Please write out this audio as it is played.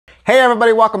Hey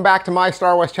everybody, welcome back to my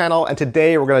Star Wars channel, and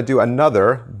today we're going to do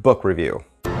another book review.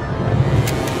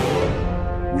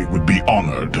 We would be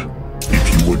honored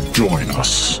if you would join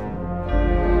us.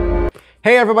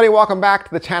 Hey everybody, welcome back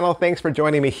to the channel. Thanks for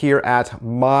joining me here at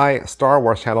my Star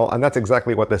Wars channel, and that's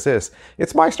exactly what this is.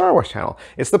 It's my Star Wars channel.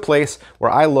 It's the place where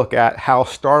I look at how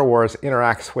Star Wars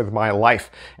interacts with my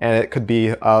life, and it could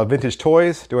be vintage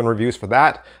toys, doing reviews for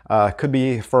that. Could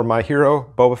be for my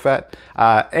hero, Boba Fett,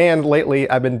 and lately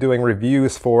I've been doing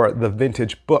reviews for the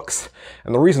vintage books.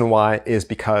 And the reason why is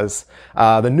because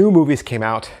the new movies came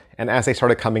out, and as they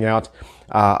started coming out,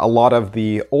 a lot of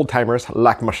the old-timers,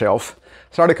 like myself,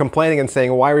 started complaining and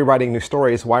saying, why are we writing new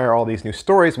stories? Why are all these new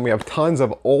stories when we have tons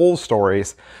of old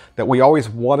stories that we always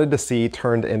wanted to see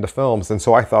turned into films? And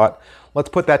so I thought, let's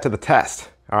put that to the test,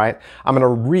 all right? I'm gonna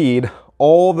read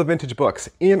all the vintage books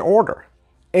in order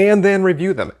and then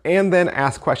review them and then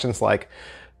ask questions like,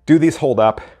 do these hold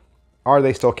up? Are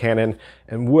they still canon?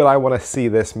 And would I want to see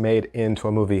this made into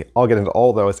a movie? I'll get into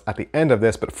all those at the end of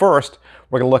this, but first,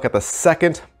 we're gonna look at the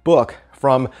second book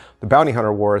from the Bounty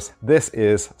Hunter Wars. This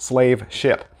is Slave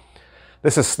Ship.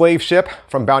 This is Slave Ship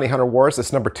from Bounty Hunter Wars. This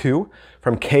is number 2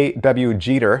 from K.W.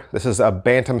 Jeter. This is a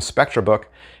Bantam Spectra book.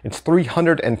 It's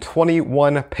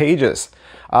 321 pages.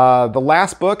 The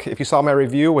last book, if you saw my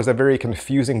review, was a very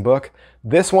confusing book.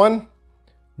 This one,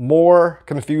 more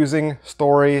confusing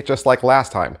story, just like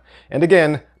last time. And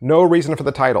again, no reason for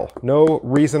the title. No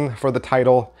reason for the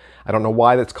title. I don't know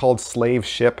why that's called Slave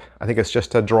Ship. I think it's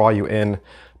just to draw you in,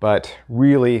 but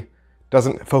really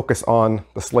doesn't focus on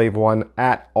the slave one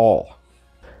at all.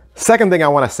 Second thing I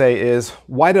want to say is,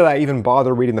 why did I even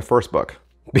bother reading the first book?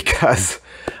 Because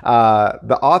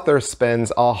the author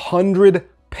spends 100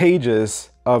 pages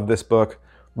of this book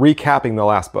recapping the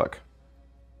last book.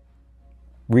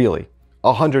 Really,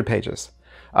 100 pages.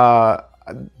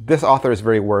 This author is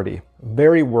very wordy,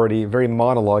 very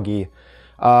monologue-y.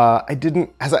 I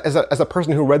didn't, as a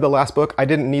person who read the last book, I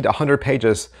didn't need 100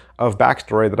 pages of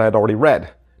backstory that I had already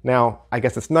read. Now, I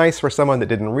guess it's nice for someone that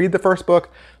didn't read the first book,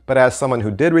 but as someone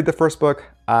who did read the first book,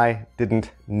 I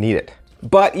didn't need it.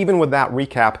 But even with that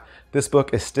recap, this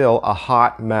book is still a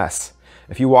hot mess.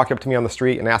 If you walk up to me on the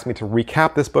street and ask me to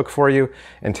recap this book for you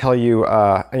and tell you,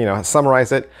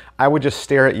 summarize it, I would just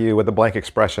stare at you with a blank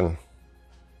expression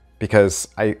because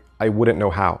I wouldn't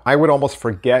know how. I would almost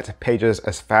forget pages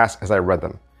as fast as I read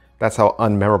them. That's how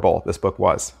unmemorable this book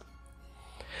was.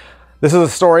 This is a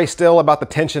story still about the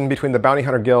tension between the Bounty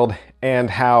Hunter Guild and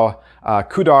how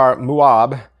Kudar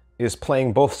Muab is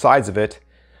playing both sides of it,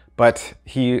 but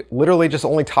he literally just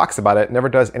only talks about it, never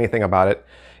does anything about it.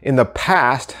 In the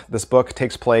past, this book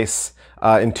takes place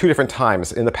in 2 different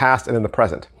times, in the past and in the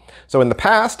present. So in the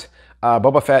past,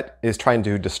 Boba Fett is trying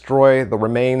to destroy the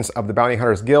remains of the Bounty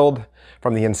Hunters Guild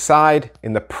from the inside.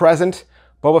 In the present,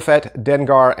 Boba Fett,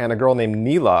 Dengar, and a girl named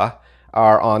Neela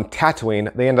are on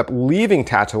Tatooine. They end up leaving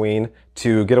Tatooine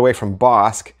to get away from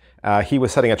Bosk. He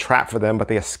was setting a trap for them, but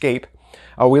they escape.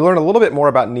 We learn a little bit more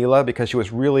about Neela because she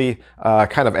was really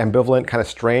kind of ambivalent, kind of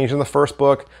strange in the first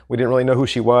book. We didn't really know who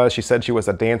she was. She said she was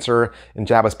a dancer in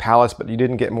Jabba's palace, but you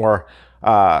didn't get more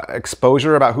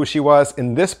exposure about who she was.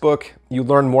 In this book, you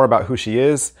learn more about who she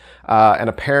is, and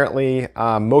apparently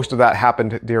most of that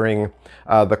happened during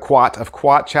the Quat of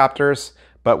Quat chapters,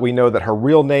 but we know that her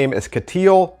real name is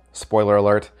Katil. Spoiler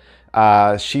alert.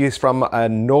 She's from a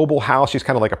noble house. She's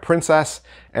kind of like a princess,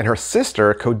 and her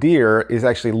sister, Kodir, is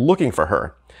actually looking for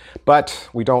her, but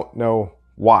we don't know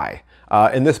why.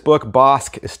 In this book,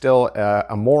 Bosk is still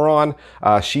a moron.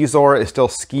 Shizor is still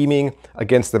scheming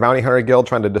against the Bounty Hunter Guild,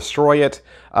 trying to destroy it.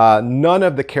 None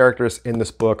of the characters in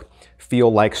this book feel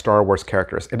like Star Wars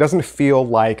characters. It doesn't feel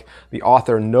like the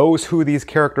author knows who these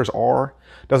characters are,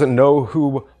 doesn't know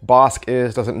who Bosk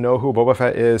is, doesn't know who Boba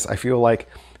Fett is. I feel like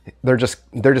they're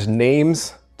just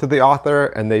names to the author,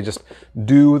 and they just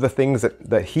do the things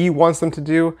that he wants them to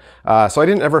do. So I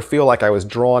didn't ever feel like I was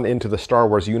drawn into the Star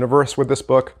Wars universe with this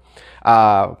book.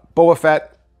 Boba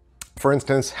Fett, for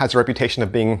instance, has a reputation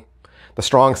of being the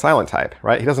strong silent type,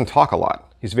 right? He doesn't talk a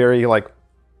lot. He's very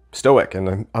stoic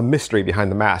and a mystery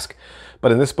behind the mask.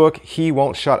 But in this book, he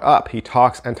won't shut up. He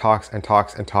talks and talks and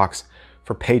talks and talks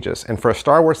for pages. And for a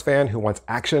Star Wars fan who wants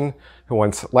action, who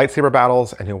wants lightsaber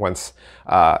battles, and who wants,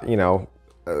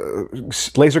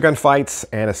 laser gun fights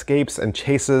and escapes and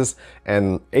chases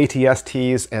and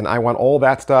ATSTs, and I want all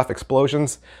that stuff,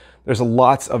 explosions, there's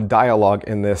lots of dialogue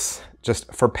in this,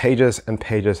 just for pages and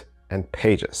pages and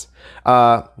pages.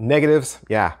 Negatives,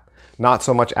 yeah, not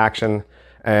so much action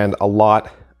and a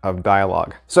lot of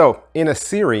dialogue. So in a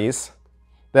series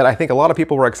that I think a lot of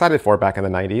people were excited for back in the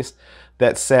 90s,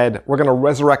 that said, we're going to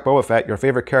resurrect Boba Fett, your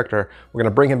favorite character. We're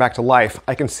going to bring him back to life.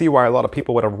 I can see why a lot of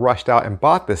people would have rushed out and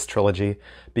bought this trilogy,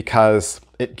 because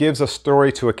it gives a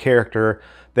story to a character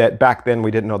that back then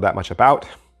we didn't know that much about.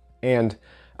 And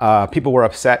people were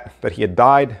upset that he had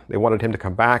died. They wanted him to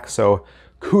come back. So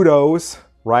kudos,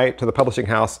 right, to the publishing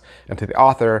house and to the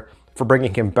author for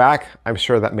bringing him back. I'm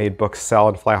sure that made books sell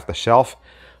and fly off the shelf.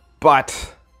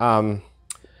 But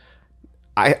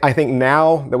I think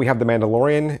now that we have The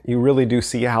Mandalorian, you really do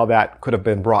see how that could have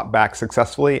been brought back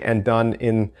successfully and done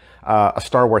in a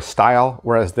Star Wars style,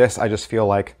 whereas this, I just feel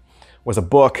like, was a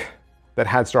book that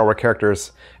had Star Wars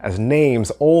characters as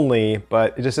names only,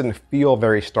 but it just didn't feel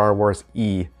very Star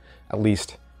Wars-y, at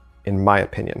least in my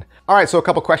opinion. All right, so a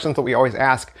couple questions that we always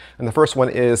ask, and the first one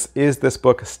is this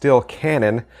book still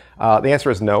canon? The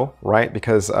answer is no, right?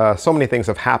 Because so many things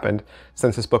have happened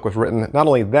since this book was written. Not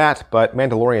only that, but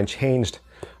Mandalorian changed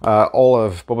all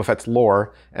of Boba Fett's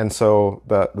lore, and so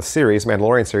the series,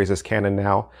 Mandalorian series, is canon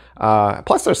now.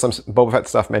 Plus there's some Boba Fett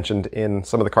stuff mentioned in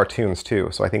some of the cartoons too,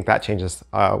 so I think that changes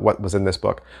what was in this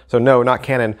book. So no, not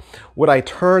canon. Would I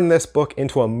turn this book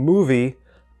into a movie?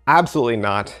 Absolutely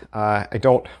not. I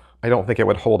don't think it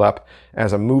would hold up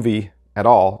as a movie at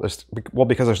all.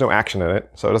 Because there's no action in it,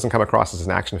 so it doesn't come across as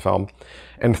an action film.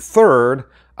 And third,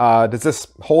 does this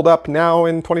hold up now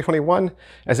in 2021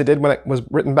 as it did when it was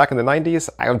written back in the 90s?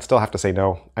 I would still have to say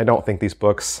no. I don't think these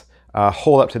books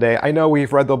hold up today. I know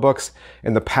we've read the books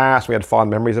in the past. We had fond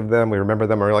memories of them. We remember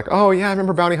them. We're like, oh yeah, I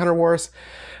remember Bounty Hunter Wars.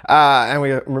 And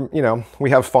we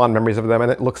have fond memories of them,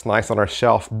 and it looks nice on our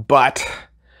shelf. But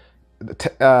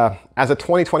as a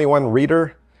 2021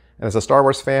 reader and as a Star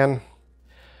Wars fan,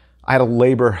 I had to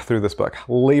labor through this book,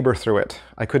 labor through it.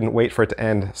 I couldn't wait for it to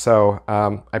end. So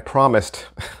I promised,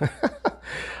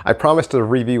 I promised to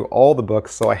review all the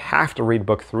books, so I have to read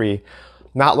book 3.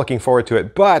 Not looking forward to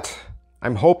it, but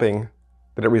I'm hoping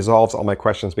that it resolves all my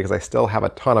questions, because I still have a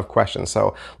ton of questions.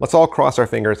 So let's all cross our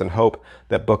fingers and hope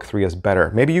that book 3 is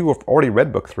better. Maybe you have already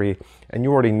read book 3 and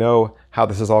you already know how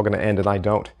this is all going to end, and I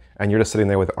don't. And you're just sitting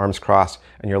there with arms crossed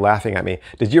and you're laughing at me.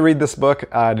 Did you read this book?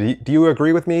 Do you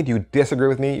agree with me? Do you disagree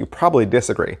with me? You probably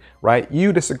disagree, right?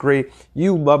 You disagree.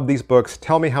 You love these books.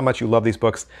 Tell me how much you love these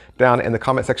books down in the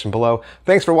comment section below.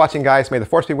 Thanks for watching, guys. May the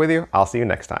Force be with you. I'll see you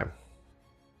next time.